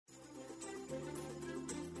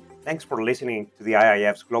Thanks for listening to the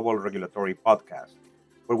IIF's Global Regulatory Podcast,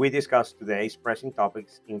 where we discuss today's pressing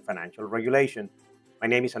topics in financial regulation. My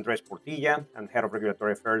name is Andres Portilla. I'm Head of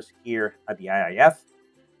Regulatory Affairs here at the IIF.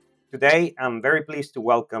 Today, I'm very pleased to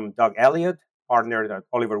welcome Doug Elliott, partner at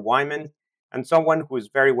Oliver Wyman, and someone who is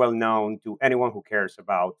very well known to anyone who cares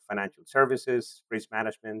about financial services, risk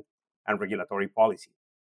management, and regulatory policy.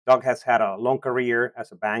 Doug has had a long career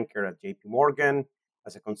as a banker at JP Morgan,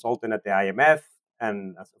 as a consultant at the IMF,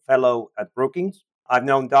 and as a fellow at Brookings. I've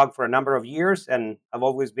known Doug for a number of years, and I've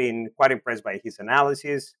always been quite impressed by his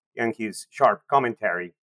analysis and his sharp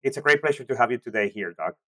commentary. It's a great pleasure to have you today here,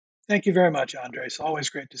 Doug. Thank you very much, Andres. Always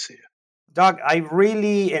great to see you. Doug, I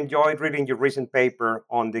really enjoyed reading your recent paper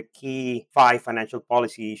on the key five financial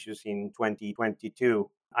policy issues in 2022.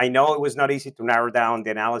 I know it was not easy to narrow down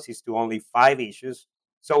the analysis to only five issues.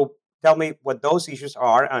 So tell me what those issues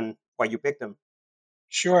are and why you picked them.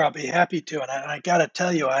 Sure, I'll be happy to. And I got to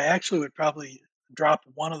tell you, I actually would probably drop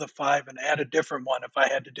one of the five and add a different one if I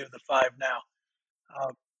had to do the five now.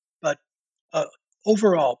 Uh, but uh,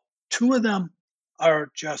 Overall, two of them are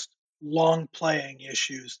just long playing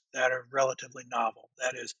issues that are relatively novel.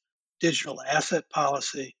 That is digital asset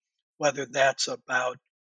policy, whether that's about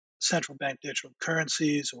central bank digital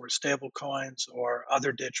currencies or stable coins or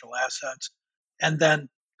other digital assets, and then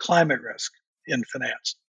climate risk in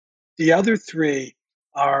finance. The other three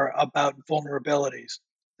are about vulnerabilities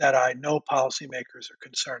that I know policymakers are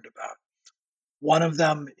concerned about. One of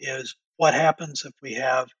them is what happens if we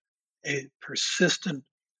have a persistent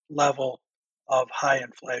level of high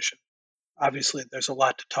inflation. Obviously, there's a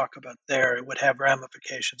lot to talk about there. It would have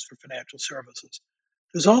ramifications for financial services.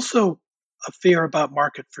 There's also a fear about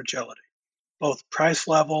market fragility, both price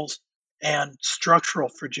levels and structural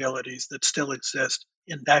fragilities that still exist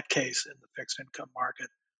in that case in the fixed income market.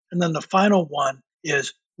 And then the final one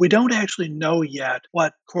is we don't actually know yet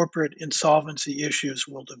what corporate insolvency issues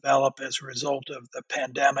will develop as a result of the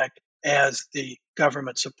pandemic as the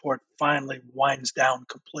government support finally winds down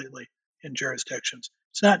completely in jurisdictions.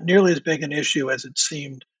 It's not nearly as big an issue as it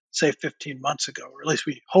seemed, say, 15 months ago, or at least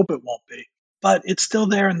we hope it won't be, but it's still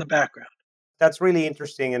there in the background. That's really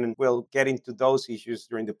interesting, and we'll get into those issues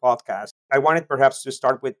during the podcast. I wanted perhaps to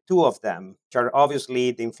start with two of them, which are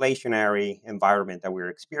obviously the inflationary environment that we're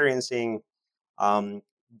experiencing. Um,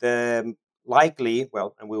 the likely,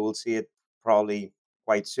 well, and we will see it probably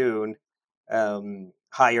quite soon,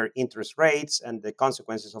 higher interest rates and the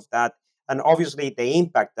consequences of that, and obviously the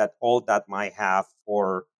impact that all that might have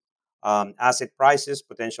for asset prices,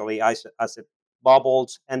 potentially asset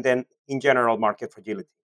bubbles, and then in general market fragility.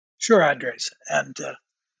 Sure, Andres. And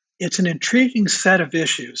It's an intriguing set of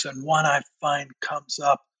issues, and one I find comes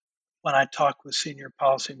up when I talk with senior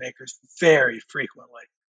policymakers very frequently.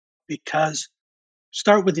 Because,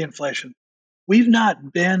 start with the inflation. We've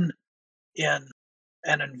not been in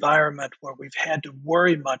an environment where we've had to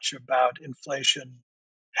worry much about inflation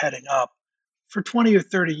heading up for 20 or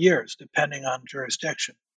 30 years, depending on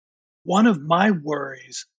jurisdiction. One of my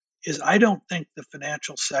worries is I don't think the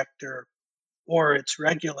financial sector or its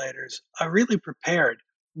regulators are really prepared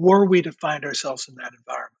were we to find ourselves in that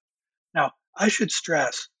environment. Now, I should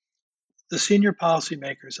stress the senior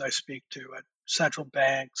policymakers I speak to at central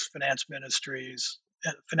banks, finance ministries,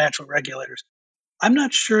 and financial regulators, I'm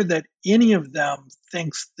not sure that any of them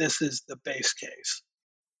thinks this is the base case.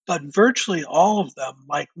 But virtually all of them,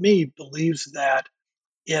 like me, believes that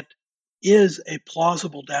it is a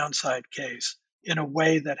plausible downside case in a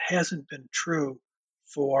way that hasn't been true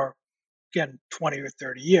for, again, 20 or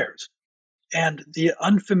 30 years. And the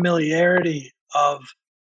unfamiliarity of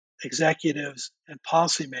executives and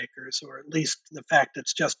policymakers, or at least the fact that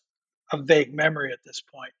it's just a vague memory at this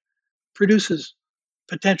point, produces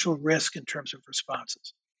potential risk in terms of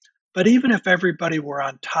responses. But even if everybody were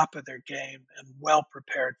on top of their game and well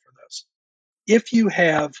prepared for this, if you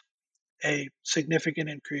have a significant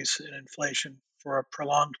increase in inflation for a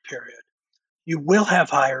prolonged period, you will have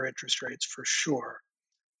higher interest rates for sure.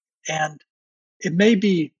 And it may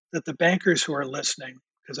be that the bankers who are listening,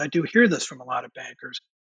 because I do hear this from a lot of bankers,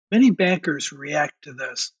 many bankers react to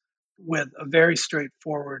this with a very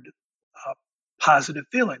straightforward, uh, positive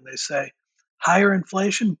feeling. They say, higher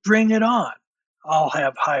inflation, bring it on. I'll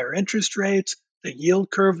have higher interest rates. The yield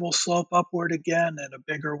curve will slope upward again in a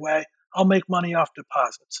bigger way. I'll make money off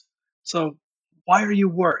deposits. So, why are you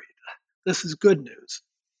worried? This is good news.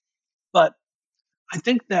 But I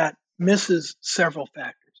think that misses several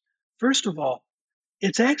factors. First of all,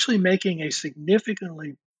 it's actually making a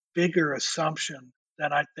significantly bigger assumption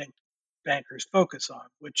than I think bankers focus on,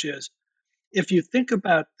 which is if you think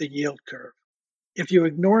about the yield curve, if you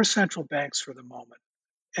ignore central banks for the moment,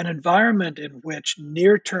 an environment in which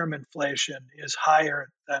near-term inflation is higher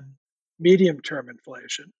than medium-term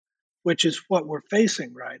inflation, which is what we're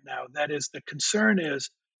facing right now. That is, the concern is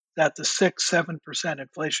that the 6-7%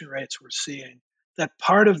 inflation rates we're seeing, that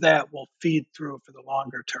part of that will feed through for the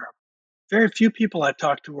longer term. Very few people I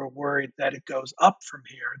talk to are worried that it goes up from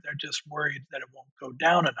here. They're just worried that it won't go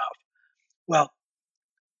down enough. Well,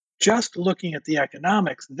 just looking at the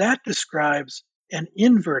economics, that describes an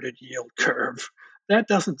inverted yield curve. That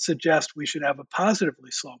doesn't suggest we should have a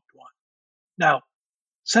positively sloped one. Now,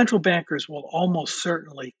 central bankers will almost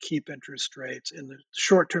certainly keep interest rates in the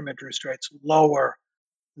short-term interest rates lower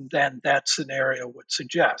than that scenario would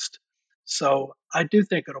suggest. So I do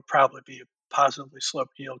think it'll probably be a positively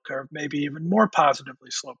sloped yield curve, maybe even more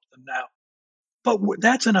positively sloped than now. But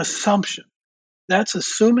that's an assumption. That's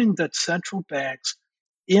assuming that central banks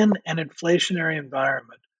in an inflationary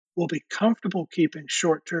environment will be comfortable keeping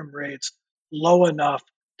short-term rates low enough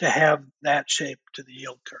to have that shape to the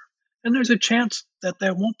yield curve. And there's a chance that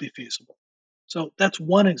that won't be feasible. So that's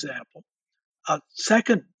one example. A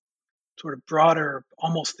second sort of broader,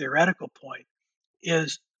 almost theoretical point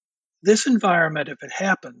is this environment, if it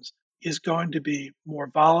happens, is going to be more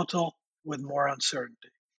volatile with more uncertainty.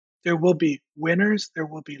 There will be winners, there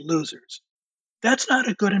will be losers. That's not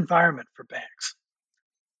a good environment for banks.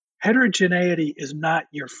 Heterogeneity is not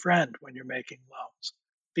your friend when you're making loans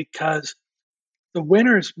because the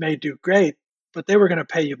winners may do great, but they were going to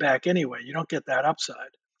pay you back anyway. You don't get that upside.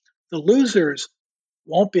 The losers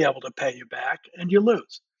won't be able to pay you back and you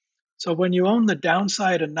lose. So when you own the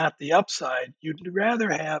downside and not the upside, you'd rather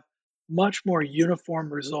have much more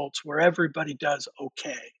uniform results where everybody does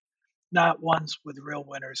okay, not ones with real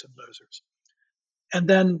winners and losers. And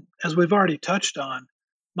then, as we've already touched on,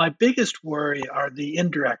 my biggest worry are the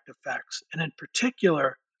indirect effects, and in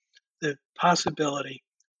particular, the possibility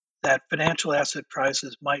that financial asset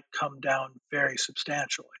prices might come down very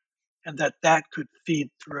substantially, and that could feed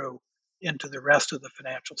through into the rest of the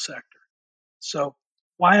financial sector. So,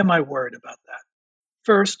 why am I worried about that?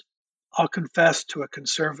 First, I'll confess to a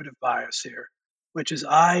conservative bias here, which is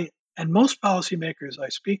I and most policymakers I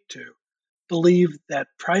speak to believe that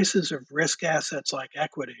prices of risk assets like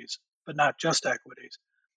equities, but not just equities,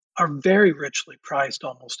 are very richly priced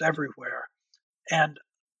almost everywhere. And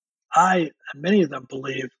I and many of them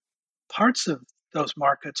believe parts of those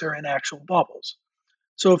markets are in actual bubbles.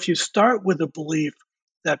 So if you start with the belief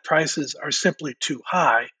that prices are simply too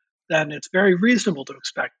high, then it's very reasonable to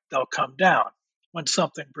expect they'll come down when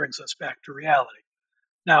something brings us back to reality.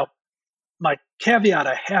 Now, my caveat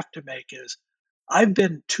I have to make is I've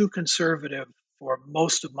been too conservative for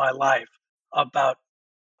most of my life about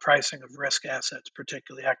pricing of risk assets,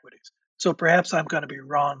 particularly equities. So perhaps I'm going to be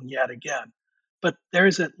wrong yet again. But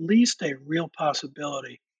there's at least a real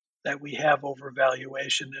possibility that we have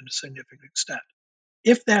overvaluation in a significant extent.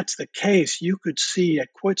 If that's the case, you could see a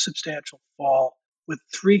quite substantial fall with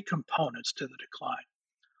three components to the decline.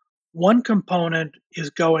 One component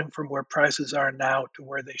is going from where prices are now to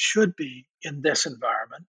where they should be in this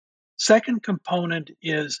environment. Second component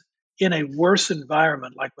is in a worse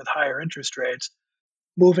environment, like with higher interest rates,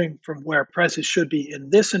 moving from where prices should be in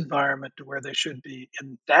this environment to where they should be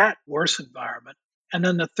in that worse environment. And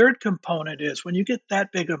then the third component is when you get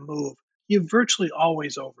that big a move, you virtually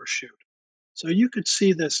always overshoot. So you could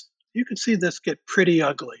see this get pretty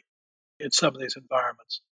ugly in some of these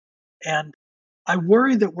environments. And I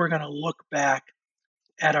worry that we're going to look back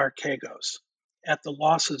at Archegos, at the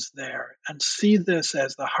losses there, and see this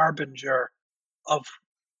as the harbinger of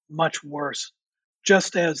much worse,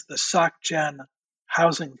 just as the SocGen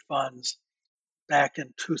housing funds back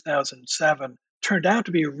in 2007 turned out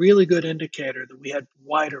to be a really good indicator that we had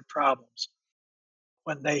wider problems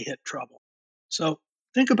when they hit trouble. So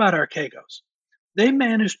think about Archegos. They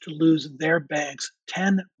managed to lose their banks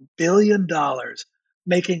 $10 billion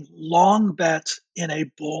making long bets in a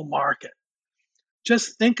bull market.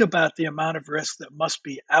 Just think about the amount of risk that must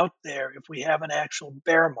be out there if we have an actual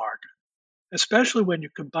bear market, especially when you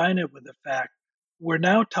combine it with the fact we're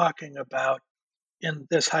now talking about, in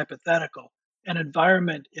this hypothetical, an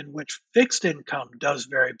environment in which fixed income does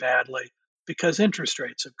very badly because interest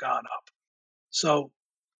rates have gone up. So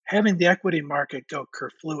having the equity market go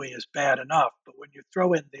kerflooey is bad enough, but when you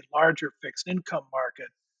throw in the larger fixed income market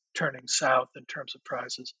turning south in terms of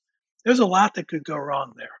prices, there's a lot that could go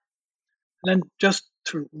wrong there. And then just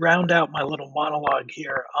to round out my little monologue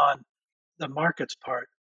here on the markets part,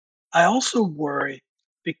 I also worry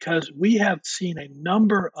because we have seen a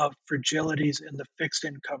number of fragilities in the fixed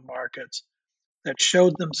income markets that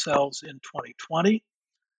showed themselves in 2020,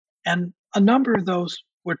 and a number of those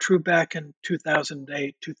were true back in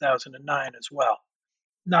 2008, 2009 as well.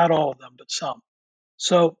 not all of them, but some.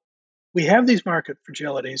 So we have these market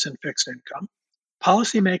fragilities in fixed income.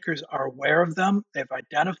 Policymakers are aware of them, they've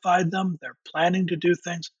identified them, they're planning to do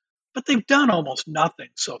things, but they've done almost nothing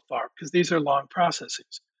so far because these are long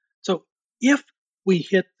processes. So if we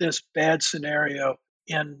hit this bad scenario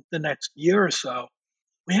in the next year or so,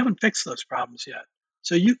 we haven't fixed those problems yet.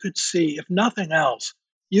 So you could see, if nothing else,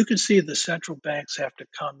 you could see the central banks have to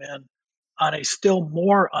come in on a still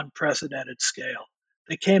more unprecedented scale.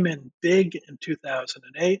 They came in big in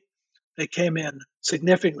 2008. They came in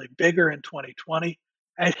significantly bigger in 2020.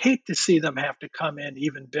 I'd hate to see them have to come in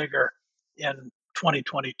even bigger in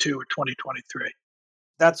 2022 or 2023.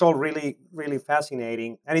 That's all really, really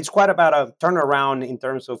fascinating. And it's quite about a turnaround in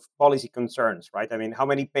terms of policy concerns, right? I mean, how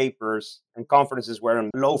many papers and conferences were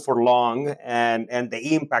on low for long and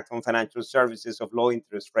the impact on financial services of low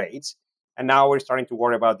interest rates. And now we're starting to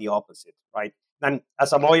worry about the opposite, right? And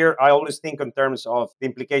as a lawyer, I always think in terms of the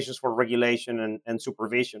implications for regulation and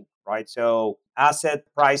supervision, right? So asset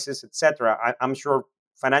prices, etc. I'm sure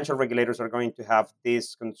financial regulators are going to have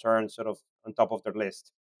these concerns sort of on top of their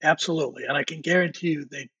list. Absolutely. And I can guarantee you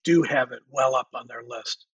they do have it well up on their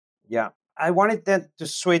list. Yeah. I wanted then to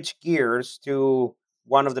switch gears to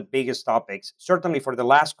one of the biggest topics, certainly for the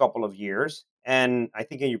last couple of years. And I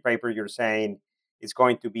think in your paper, you're saying it's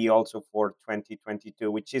going to be also for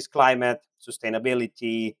 2022, which is climate,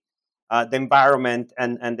 sustainability, the environment,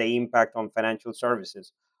 and the impact on financial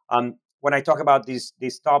services. When I talk about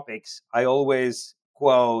these topics, I always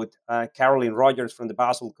quote Caroline Rogers from the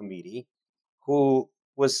Basel Committee, who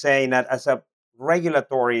was saying that as a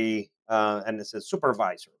regulatory and as a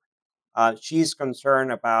supervisor, she's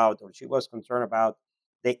concerned about, or she was concerned about,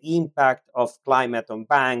 the impact of climate on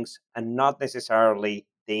banks and not necessarily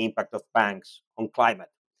the impact of banks on climate.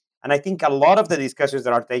 And I think a lot of the discussions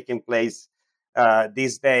that are taking place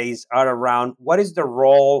these days are around what is the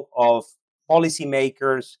role of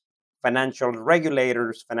policymakers, financial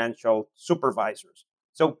regulators, financial supervisors.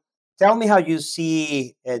 So tell me how you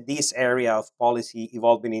see this area of policy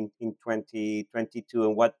evolving in 2022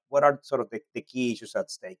 and what are sort of the key issues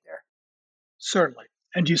at stake there? Certainly.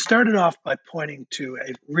 And you started off by pointing to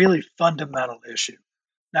a really fundamental issue.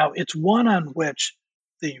 Now, it's one on which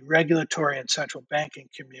the regulatory and central banking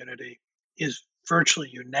community is virtually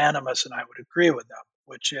unanimous, and I would agree with them,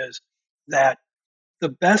 which is that the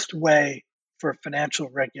best way for financial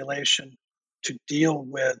regulation to deal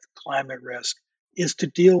with climate risk is to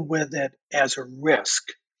deal with it as a risk.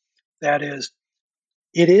 That is,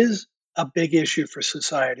 it is a big issue for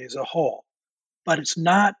society as a whole, but it's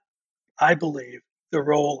not, I believe, the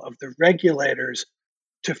role of the regulators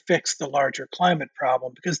to fix the larger climate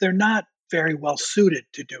problem because they're not very well suited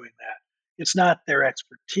to doing that. It's not their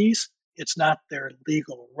expertise, it's not their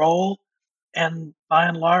legal role, and by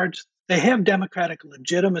and large, they have democratic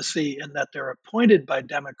legitimacy in that they're appointed by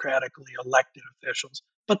democratically elected officials,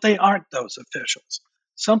 but they aren't those officials.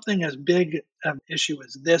 Something as big an issue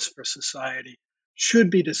as this for society should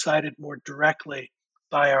be decided more directly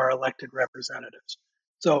by our elected representatives.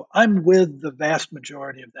 So I'm with the vast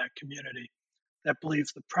majority of that community that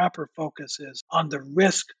believes the proper focus is on the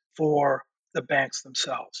risk for the banks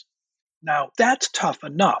themselves. Now, that's tough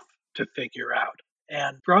enough to figure out.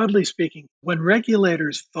 And broadly speaking, when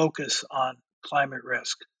regulators focus on climate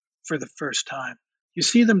risk for the first time, you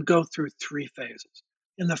see them go through three phases.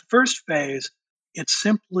 In the first phase, it's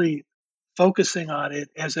simply focusing on it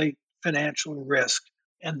as a financial risk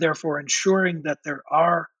and therefore ensuring that there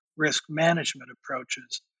are risk management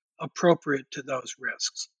approaches appropriate to those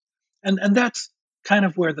risks. And that's kind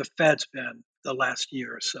of where the Fed's been the last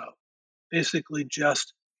year or so. Basically,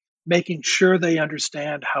 just making sure they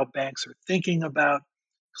understand how banks are thinking about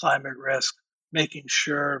climate risk, making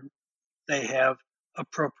sure they have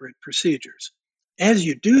appropriate procedures. As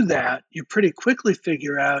you do that, you pretty quickly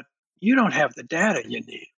figure out you don't have the data you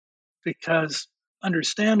need because,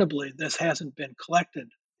 understandably, this hasn't been collected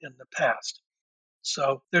in the past.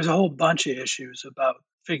 So there's a whole bunch of issues about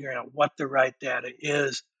figuring out what the right data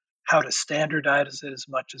is, how to standardize it as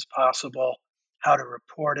much as possible, how to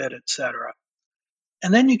report it, et cetera.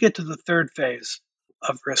 And then you get to the third phase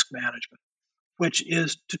of risk management, which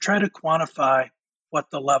is to try to quantify what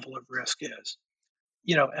the level of risk is.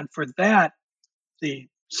 And for that, the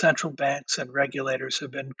central banks and regulators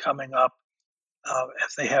have been coming up,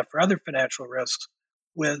 as they have for other financial risks,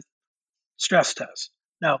 with stress tests.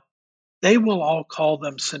 Now, they will all call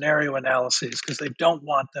them scenario analyses because they don't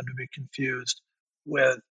want them to be confused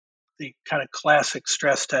with the kind of classic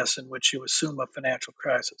stress tests in which you assume a financial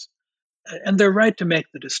crisis. And they're right to make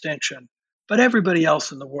the distinction, but everybody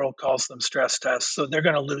else in the world calls them stress tests, so they're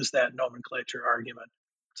going to lose that nomenclature argument.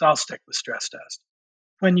 So I'll stick with stress test.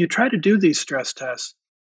 when you try to do these stress tests,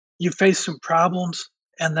 you face some problems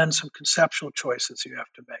and then some conceptual choices you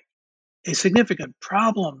have to make. A significant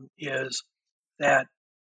problem is that,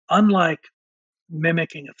 unlike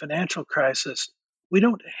mimicking a financial crisis, we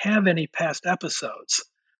don't have any past episodes.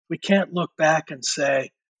 We can't look back and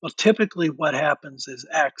say, well, typically what happens is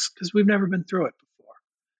X, because we've never been through it before.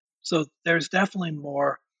 So there's definitely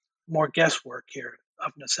more guesswork here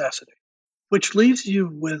of necessity, which leaves you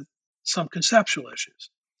with some conceptual issues.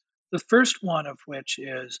 The first one of which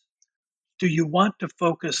is, do you want to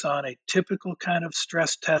focus on a typical kind of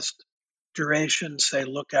stress test duration, say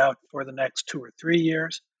look out for the next 2 or 3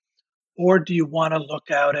 years? Or do you want to look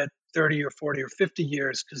out at 30 or 40 or 50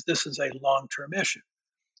 years because this is a long term issue?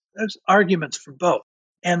 There's arguments for both.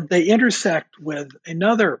 And they intersect with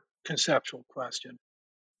another conceptual question.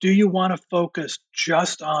 Do you want to focus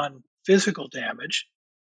just on physical damage,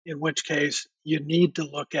 in which case you need to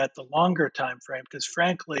look at the longer time frame? Because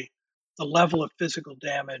frankly, the level of physical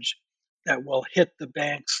damage that will hit the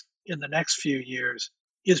banks in the next few years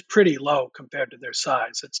is pretty low compared to their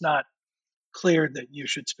size. It's not clear that you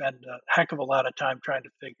should spend a heck of a lot of time trying to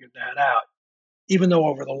figure that out, even though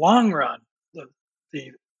over the long run,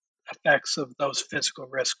 the effects of those physical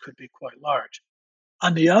risks could be quite large.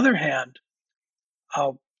 On the other hand,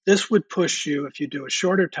 this would push you, if you do a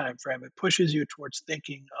shorter time frame, it pushes you towards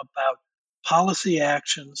thinking about policy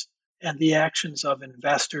actions and the actions of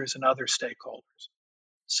investors and other stakeholders.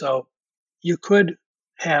 So you could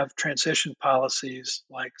have transition policies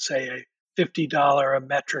like, say, a $50 a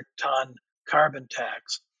metric ton carbon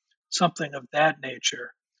tax, something of that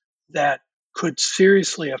nature that could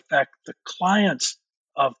seriously affect the clients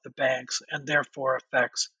of the banks and therefore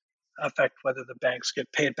affect whether the banks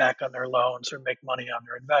get paid back on their loans or make money on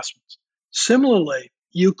their investments. Similarly,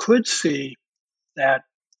 you could see that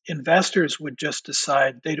investors would just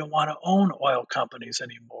decide they don't want to own oil companies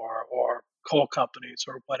anymore or coal companies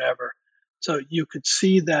or whatever. So you could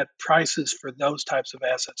see that prices for those types of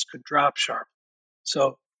assets could drop sharply.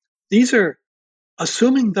 So these are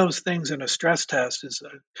assuming those things in a stress test is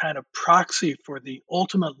a kind of proxy for the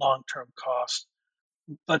ultimate long-term cost,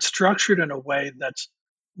 but structured in a way that's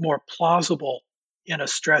more plausible in a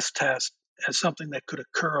stress test as something that could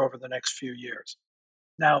occur over the next few years.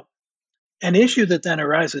 Now, an issue that then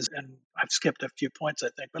arises, and I've skipped a few points, I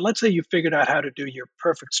think, but let's say you figured out how to do your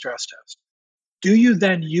perfect stress test. Do you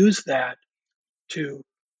then use that to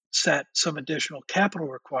set some additional capital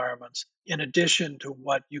requirements in addition to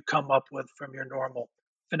what you come up with from your normal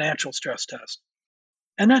financial stress test?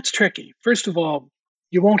 And that's tricky. First of all,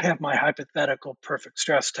 you won't have my hypothetical perfect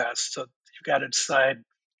stress test. So you've got to decide,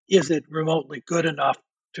 is it remotely good enough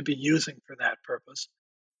to be using for that purpose?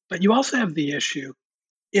 But you also have the issue,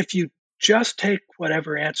 if you just take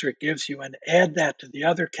whatever answer it gives you and add that to the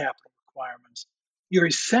other capital requirements, you're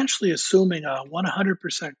essentially assuming a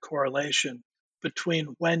 100% correlation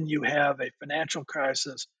between when you have a financial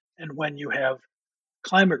crisis and when you have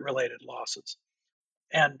climate related losses.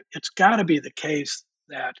 And it's got to be the case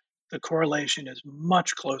that the correlation is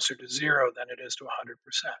much closer to zero than it is to 100%.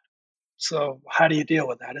 So, how do you deal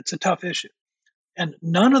with that? It's a tough issue. And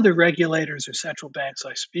none of the regulators or central banks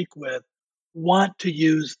I speak with want to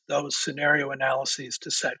use those scenario analyses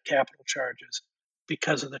to set capital charges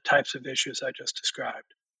because of the types of issues I just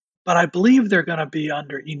described. But I believe they're going to be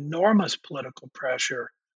under enormous political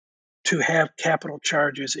pressure to have capital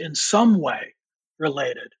charges in some way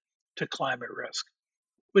related to climate risk,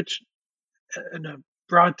 which, in a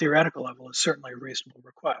broad theoretical level, is certainly a reasonable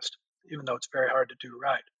request, even though it's very hard to do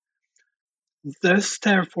right. This,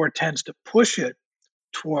 therefore, tends to push it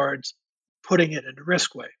towards putting it into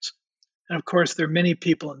risk weights. And of course, there are many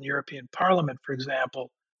people in the European Parliament, for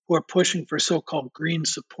example, who are pushing for so called green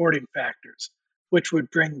supporting factors, which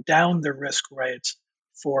would bring down the risk rates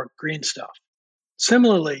for green stuff.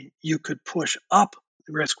 Similarly, you could push up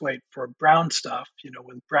the risk weight for brown stuff,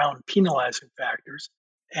 with brown penalizing factors,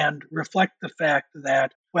 and reflect the fact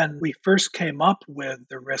that when we first came up with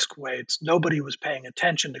the risk weights, nobody was paying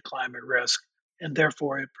attention to climate risk, and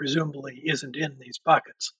therefore it presumably isn't in these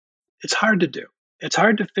buckets. It's hard to do. It's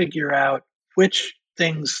hard to figure out which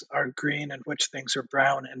things are green and which things are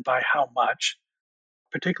brown and by how much,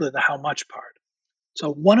 particularly the how much part.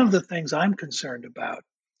 So, one of the things I'm concerned about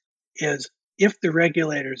is if the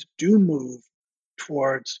regulators do move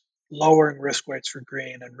towards lowering risk weights for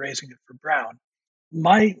green and raising it for brown,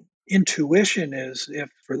 my intuition is, if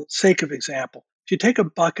for the sake of example, if you take a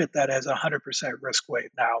bucket that has 100% risk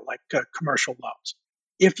weight now, like commercial loans,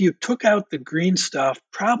 if you took out the green stuff,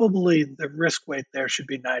 probably the risk weight there should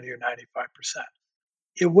be 90 or 95%.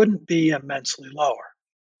 It wouldn't be immensely lower.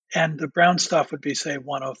 And the brown stuff would be, say,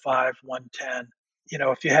 105, 110.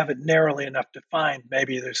 if you have it narrowly enough defined,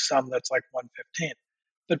 maybe there's some that's like 1/15.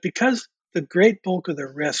 But because the great bulk of the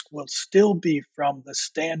risk will still be from the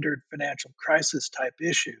standard financial crisis type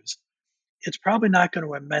issues, it's probably not going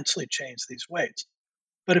to immensely change these weights.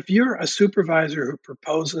 But if you're a supervisor who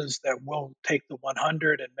proposes that we'll take the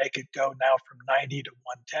 100 and make it go now from 90 to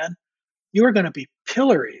 110, you are going to be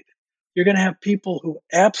pilloried. You're going to have people who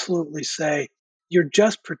absolutely say, you're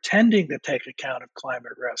just pretending to take account of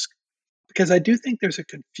climate risk. Because I do think there's a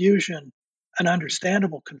confusion, an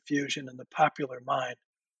understandable confusion in the popular mind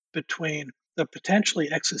between the potentially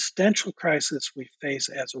existential crisis we face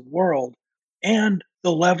as a world and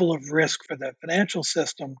the level of risk for the financial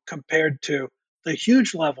system compared to the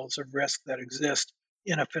huge levels of risk that exist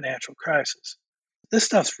in a financial crisis. This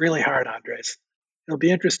stuff's really hard, Andres. It'll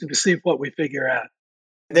be interesting to see what we figure out.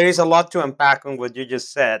 There is a lot to unpack on what you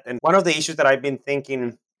just said. And one of the issues that I've been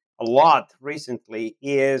thinking a lot recently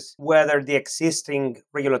is whether the existing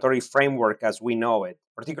regulatory framework as we know it,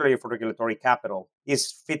 particularly for regulatory capital,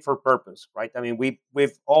 is fit for purpose, right? I mean,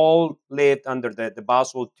 we've all lived under the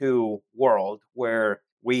Basel II world where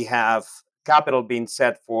we have capital being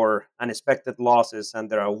set for unexpected losses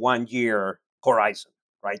under a 1 year horizon,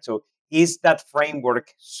 right? So is that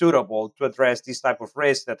framework suitable to address these type of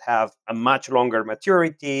risks that have a much longer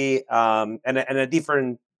maturity and a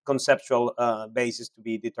different conceptual basis to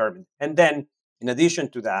be determined? And then, in addition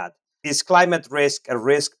to that, is climate risk a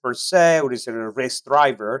risk per se, or is it a risk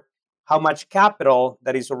driver? How much capital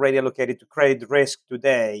that is already allocated to credit risk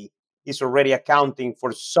today is already accounting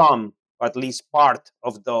for some, or at least part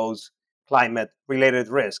of those climate related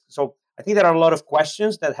risks? So I think there are a lot of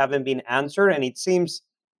questions that haven't been answered, and it seems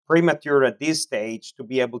premature at this stage to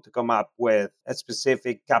be able to come up with a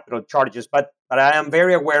specific capital charges. But I am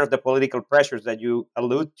very aware of the political pressures that you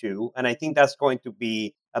allude to, and I think that's going to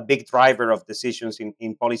be a big driver of decisions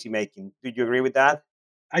in policymaking. Do you agree with that?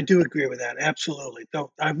 I do agree with that, absolutely.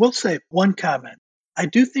 Though I will say one comment. I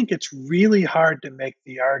do think it's really hard to make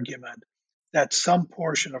the argument that some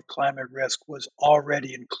portion of climate risk was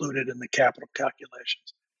already included in the capital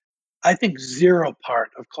calculations. I think zero part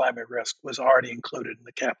of climate risk was already included in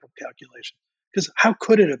the capital calculation. Because how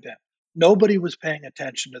could it have been? Nobody was paying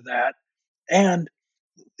attention to that. And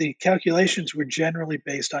the calculations were generally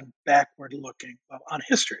based on backward looking, on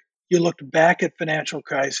history. You looked back at financial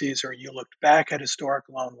crises or you looked back at historic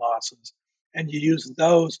loan losses, and you used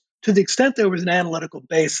those to the extent there was an analytical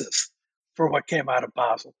basis for what came out of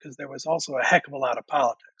Basel, because there was also a heck of a lot of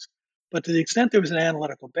politics. But to the extent there was an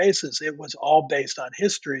analytical basis, it was all based on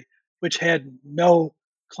history, which had no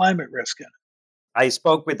climate risk in it. I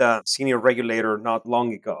spoke with a senior regulator not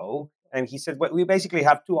long ago, and he said, well, we basically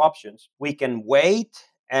have two options. We can wait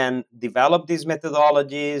and develop these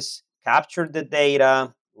methodologies, capture the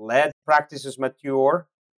data, let practices mature,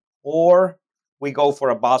 or we go for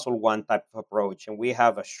a Basel One type of approach. And we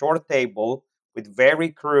have a short table with very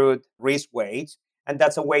crude risk weights, and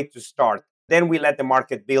that's a way to start. Then we let the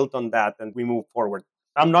market build on that and we move forward.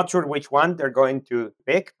 I'm not sure which one they're going to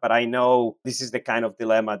pick, but I know this is the kind of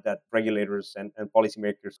dilemma that regulators and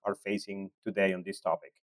policymakers are facing today on this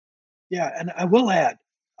topic. Yeah, and I will add,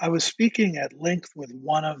 I was speaking at length with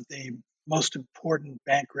one of the most important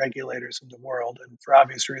bank regulators in the world, and for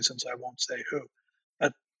obvious reasons, I won't say who,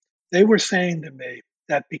 but they were saying to me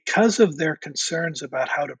that because of their concerns about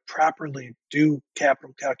how to properly do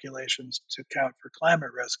capital calculations to account for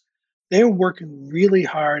climate risk, they're working really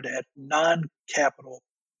hard at non capital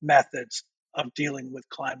methods of dealing with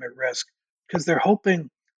climate risk because they're hoping,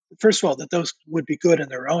 first of all, that those would be good in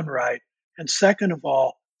their own right. And second of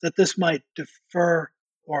all, that this might defer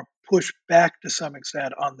or push back to some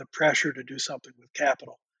extent on the pressure to do something with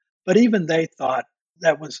capital. But even they thought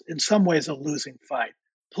that was in some ways a losing fight.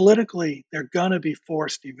 Politically, they're going to be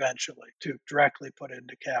forced eventually to directly put it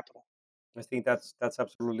into capital. I think that's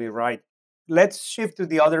absolutely right. Let's shift to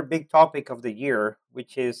the other big topic of the year,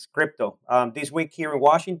 which is crypto. This week here in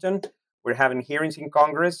Washington, we're having hearings in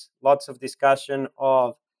Congress, lots of discussion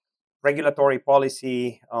of regulatory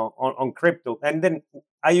policy on crypto. And then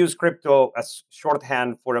I use crypto as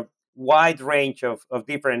shorthand for a wide range of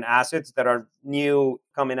different assets that are new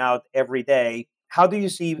coming out every day. How do you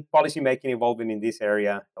see policymaking evolving in this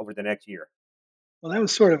area over the next year? Well, that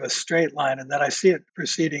was sort of a straight line, and then I see it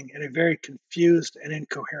proceeding in a very confused and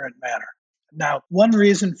incoherent manner. Now, one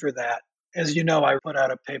reason for that, as you know, I put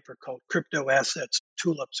out a paper called Crypto Assets,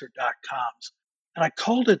 Tulips or .coms. And I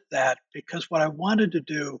called it that because what I wanted to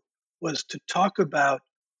do was to talk about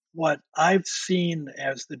what I've seen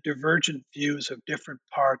as the divergent views of different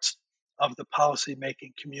parts of the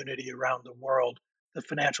policymaking community around the world, the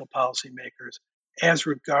financial policymakers, as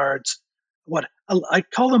regards what I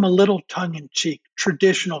call them a little tongue in cheek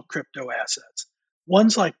traditional crypto assets.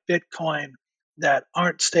 Ones like Bitcoin that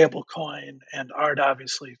aren't stablecoin and aren't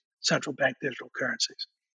obviously central bank digital currencies.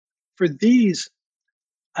 For these,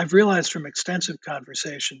 I've realized from extensive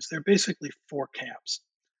conversations, there are basically four camps.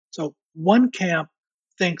 So one camp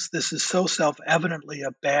thinks this is so self evidently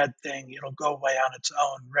a bad thing, it'll go away on its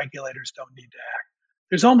own. Regulators don't need to act.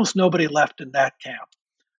 There's almost nobody left in that camp.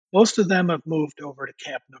 Most of them have moved over to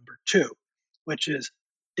camp number two, which is,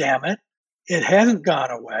 damn it, it hasn't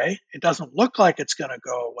gone away. It doesn't look like it's going to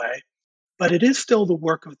go away, but it is still the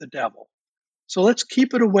work of the devil. So let's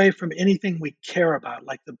keep it away from anything we care about,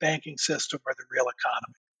 like the banking system or the real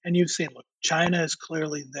economy. And you've seen, look, China is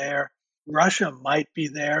clearly there. Russia might be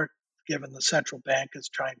there, given the central bank is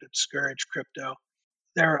trying to discourage crypto.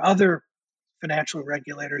 There are other financial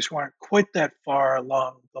regulators who aren't quite that far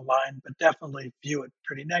along the line, but definitely view it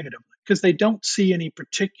pretty negatively because they don't see any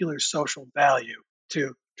particular social value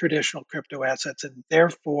to traditional crypto assets, and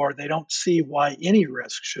therefore they don't see why any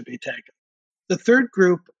risk should be taken. The third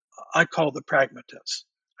group I call the pragmatists.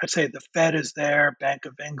 I'd say the Fed is there, Bank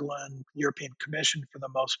of England, European Commission for the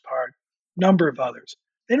most part, number of others.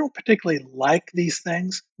 They don't particularly like these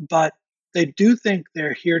things, but they do think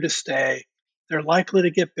they're here to stay. They're likely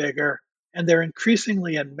to get bigger, and they're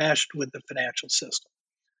increasingly enmeshed with the financial system.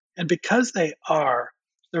 And because they are,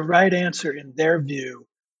 the right answer in their view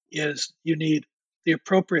is you need the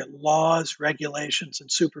appropriate laws, regulations,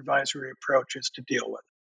 and supervisory approaches to deal with it.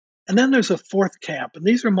 And then there's a fourth camp, and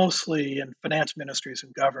these are mostly in finance ministries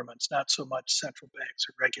and governments, not so much central banks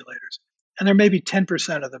or regulators. And they're maybe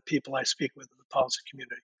 10% of the people I speak with in the policy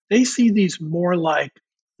community. They see these more like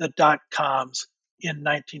the dot coms in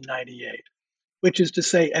 1998, which is to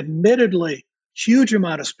say, admittedly, huge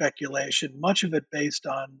amount of speculation, much of it based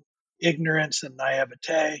on ignorance and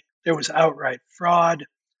naivete. There was outright fraud,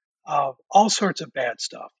 all sorts of bad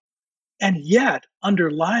stuff. And yet,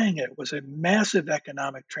 underlying it was a massive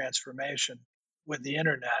economic transformation with the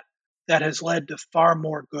internet that has led to far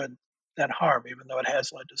more good than harm, even though it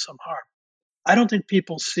has led to some harm. I don't think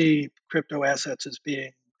people see crypto assets as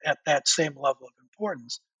being at that same level of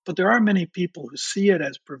importance, but there are many people who see it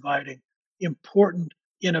as providing important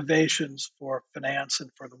innovations for finance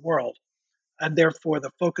and for the world. And therefore,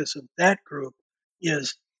 the focus of that group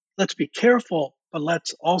is let's be careful, but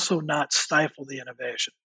let's also not stifle the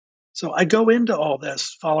innovation. So I go into all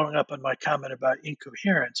this following up on my comment about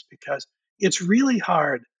incoherence because it's really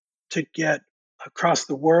hard to get across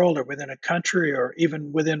the world or within a country or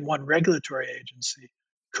even within one regulatory agency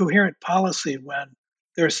coherent policy when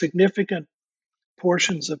there are significant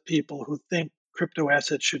portions of people who think crypto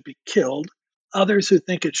assets should be killed, others who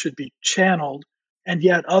think it should be channeled, and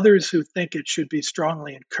yet others who think it should be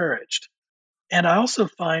strongly encouraged. And I also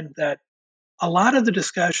find that a lot of the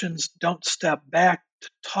discussions don't step back to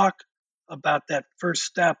talk about that first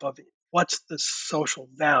step of what's the social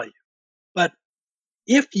value. But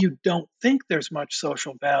if you don't think there's much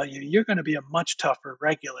social value, you're going to be a much tougher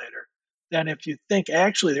regulator than if you think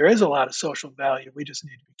actually there is a lot of social value. We just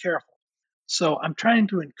need to be careful. So I'm trying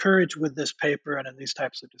to encourage with this paper and in these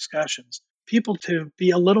types of discussions people to be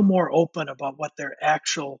a little more open about what their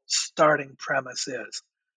actual starting premise is,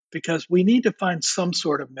 because we need to find some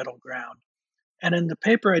sort of middle ground. And in the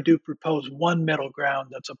paper, I do propose one middle ground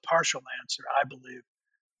that's a partial answer, I believe,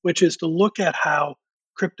 which is to look at how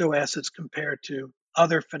crypto assets compare to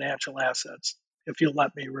other financial assets, if you'll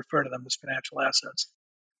let me refer to them as financial assets.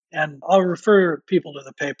 And I'll refer people to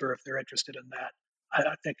the paper if they're interested in that.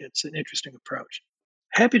 I think it's an interesting approach.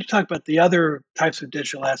 Happy to talk about the other types of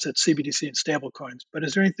digital assets, CBDC and stablecoins, but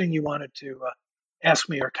is there anything you wanted to ask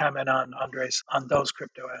me or comment on, Andres, on those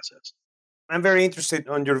crypto assets? I'm very interested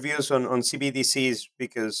on your views on CBDCs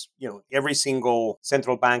because every single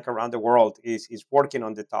central bank around the world is working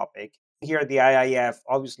on the topic. Here at the IIF,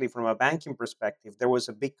 obviously from a banking perspective, there was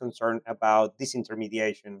a big concern about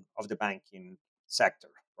disintermediation of the banking sector,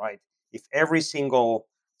 right? If every single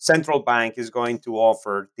central bank is going to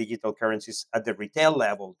offer digital currencies at the retail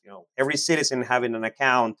level, every citizen having an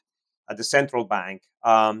account at the central bank,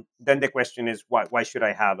 then the question is why should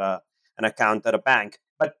I have an account at a bank?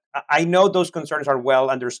 But I know those concerns are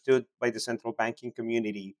well understood by the central banking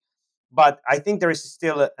community. But I think there is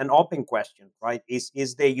still an open question, right?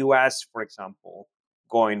 Is the US, for example,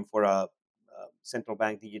 going for a central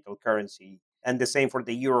bank digital currency? And the same for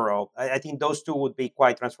the euro. I think those two would be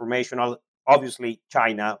quite transformational. Obviously,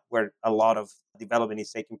 China, where a lot of development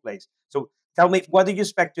is taking place. So tell me, what do you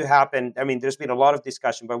expect to happen? I mean, there's been a lot of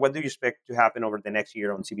discussion, but what do you expect to happen over the next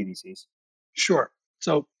year on CBDCs? Sure.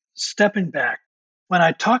 So stepping back, when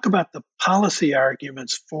I talk about the policy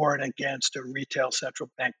arguments for and against a retail central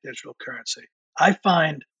bank digital currency, I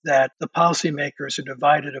find that the policymakers are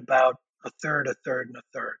divided about a third, a third, and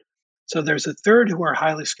a third. So there's a third who are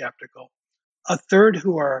highly skeptical, a third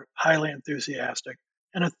who are highly enthusiastic,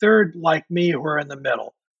 and a third like me who are in the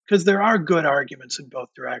middle. Because there are good arguments in both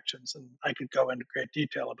directions, and I could go into great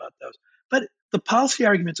detail about those. But the policy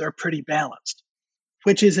arguments are pretty balanced,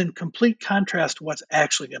 which is in complete contrast to what's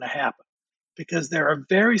actually going to happen, because there are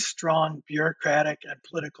very strong bureaucratic and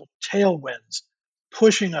political tailwinds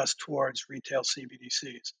pushing us towards retail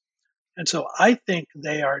CBDCs. And so I think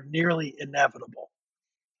they are nearly inevitable.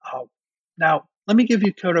 Uh, Now, let me give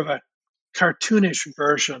you kind of a cartoonish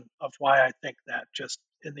version of why I think that, just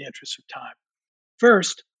in the interest of time.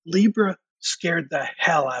 First, Libra scared the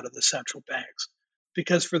hell out of the central banks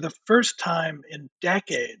because for the first time in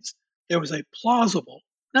decades, there was a plausible,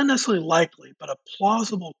 not necessarily likely, but a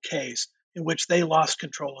plausible case in which they lost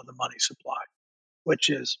control of the money supply, which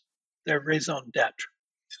is their raison d'etre.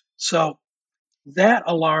 So that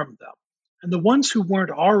alarmed them. And the ones who weren't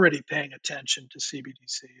already paying attention to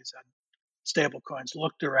CBDCs and stablecoins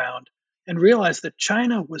looked around and realized that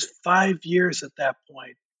China was 5 years at that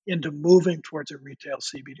point into moving towards a retail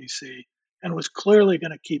CBDC and was clearly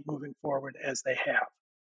going to keep moving forward as they have.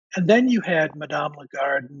 And then you had Madame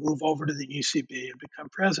Lagarde move over to the ECB and become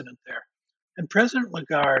president there. And President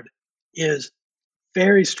Lagarde is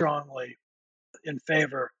very strongly in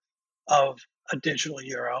favor of a digital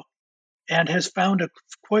euro and has found a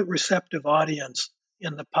quite receptive audience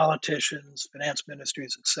in the politicians, finance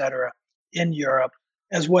ministries, et cetera, in Europe,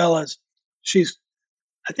 as well as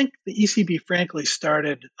I think the ECB frankly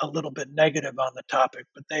started a little bit negative on the topic,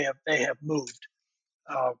 but they have moved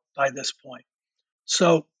by this point.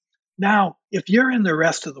 So now, if you're in the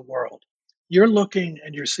rest of the world, you're looking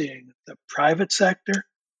and you're seeing the private sector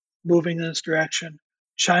moving in this direction,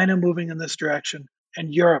 China moving in this direction,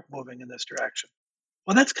 and Europe moving in this direction.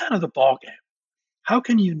 Well, that's kind of the ball game. How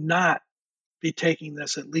can you not be taking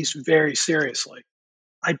this at least very seriously?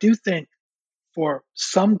 I do think for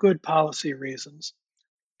some good policy reasons,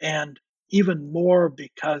 and even more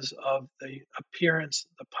because of the appearance,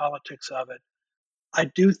 the politics of it, I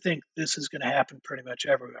do think this is going to happen pretty much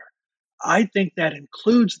everywhere. I think that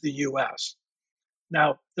includes the US.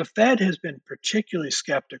 Now, the Fed has been particularly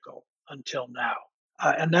skeptical until now.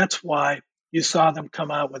 And that's why you saw them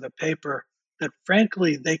come out with a paper that,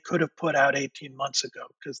 frankly, they could have put out 18 months ago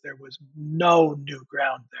because there was no new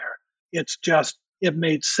ground there. It's just, it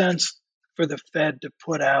made sense for the Fed to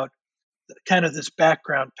put out kind of this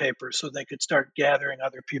background paper so they could start gathering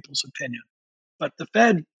other people's opinion. But the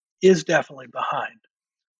Fed is definitely behind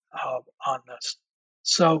on this.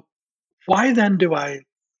 So, why then do I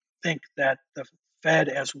think that the Fed,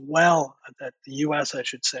 as well, that the US, I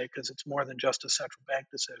should say, because it's more than just a central bank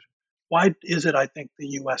decision. Why is it I think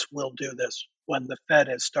the US will do this when the Fed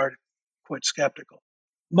has started quite skeptical?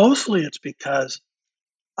 Mostly it's because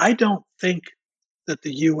I don't think that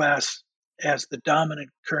the US, as the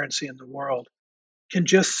dominant currency in the world, can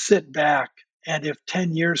just sit back and if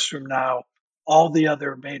 10 years from now, all the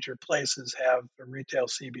other major places have a retail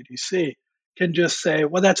CBDC, can just say,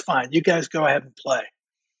 well, that's fine. You guys go ahead and play.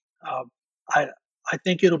 Um, I, I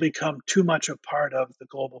think it'll become too much a part of the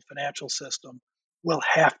global financial system. Will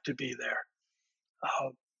have to be there.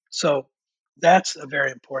 So that's a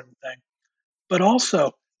very important thing. But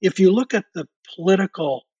also, if you look at the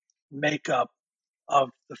political makeup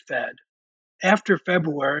of the Fed, after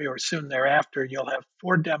February or soon thereafter, you'll have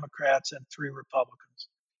 4 Democrats and 3 Republicans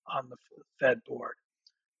on the Fed board.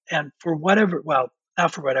 And for whatever, well,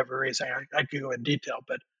 not for whatever reason, I could go in detail,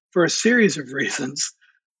 but for a series of reasons,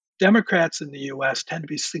 Democrats in the US tend to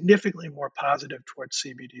be significantly more positive towards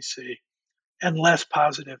CBDC and less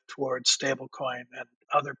positive towards stablecoin and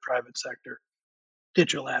other private sector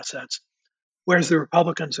digital assets, whereas the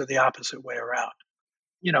Republicans are the opposite way around.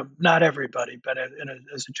 Not everybody, but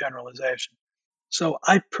as a generalization. So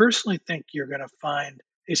I personally think you're going to find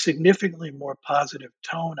a significantly more positive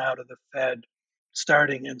tone out of the Fed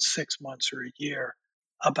starting in 6 months or a year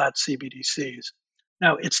about CBDCs.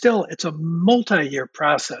 Now, it's a multi-year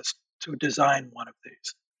process to design one of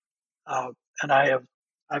these, and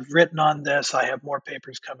I've written on this. I have more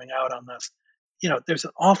papers coming out on this. There's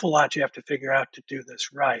an awful lot you have to figure out to do this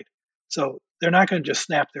right. So they're not going to just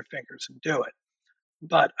snap their fingers and do it.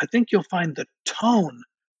 But I think you'll find the tone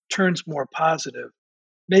turns more positive.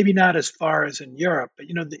 Maybe not as far as in Europe, but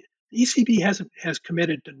the ECB has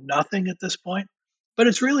committed to nothing at this point. But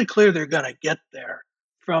it's really clear they're going to get there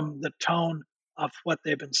from the tone of what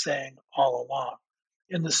they've been saying all along.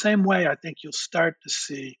 In the same way, I think you'll start to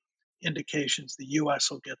see indications the US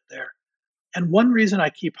will get there. And one reason I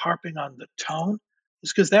keep harping on the tone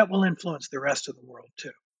is because that will influence the rest of the world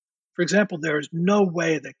too. For example, there is no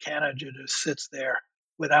way that Canada just sits there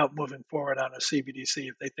without moving forward on a CBDC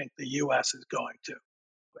if they think the US is going to.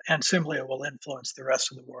 And similarly, it will influence the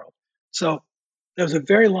rest of the world. So that was a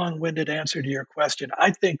very long winded answer to your question.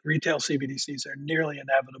 I think retail CBDCs are nearly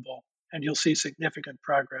inevitable, and you'll see significant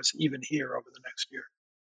progress even here over the next year.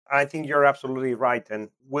 I think you're absolutely right, and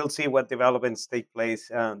we'll see what developments take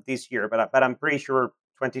place this year. But I'm pretty sure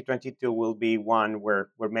 2022 will be one where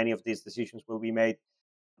many of these decisions will be made.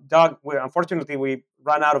 Doug, unfortunately we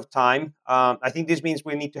run out of time. I think this means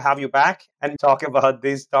we need to have you back and talk about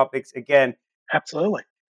these topics again. Absolutely.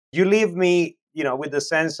 You leave me, with the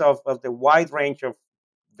sense of the wide range of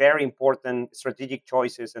very important strategic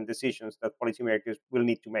choices and decisions that policymakers will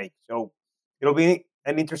need to make. So it'll be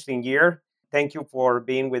an interesting year. Thank you for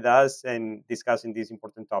being with us and discussing these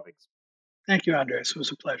important topics. Thank you, Andres. It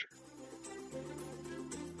was a pleasure.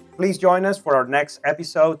 Please join us for our next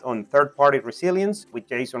episode on third-party resilience with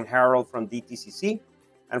Jason Harrell from DTCC.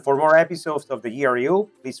 And for more episodes of the GRU,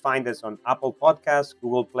 please find us on Apple Podcasts,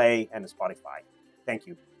 Google Play, and Spotify. Thank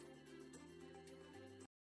you.